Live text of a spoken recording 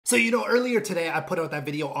So, you know, earlier today I put out that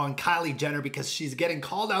video on Kylie Jenner because she's getting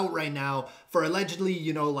called out right now for allegedly,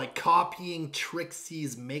 you know, like copying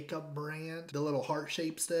Trixie's makeup brand. The little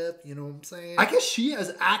heart-shaped stuff, you know what I'm saying? I guess she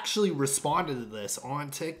has actually responded to this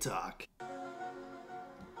on TikTok.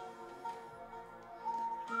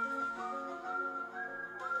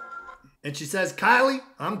 And she says, Kylie,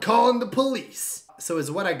 I'm calling the police. So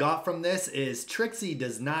is what I got from this is Trixie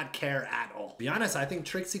does not care at all. To be honest, I think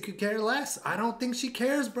Trixie could care less. I don't think she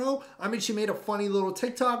cares, bro. I mean, she made a funny little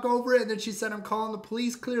TikTok over it and then she said, I'm calling the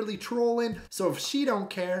police, clearly trolling. So if she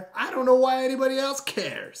don't care, I don't know why anybody else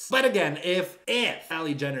cares. But again, if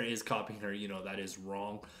Kylie Jenner is copying her, you know, that is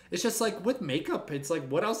wrong. It's just like with makeup, it's like,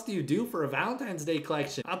 what else do you do for a Valentine's Day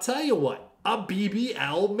collection? I'll tell you what, a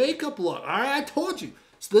BBL makeup look. All right, I told you.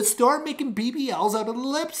 So let's start making BBLs out of the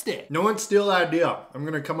lipstick. No one steal the idea. I'm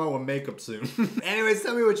gonna come out with makeup soon. Anyways,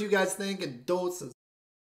 tell me what you guys think and don't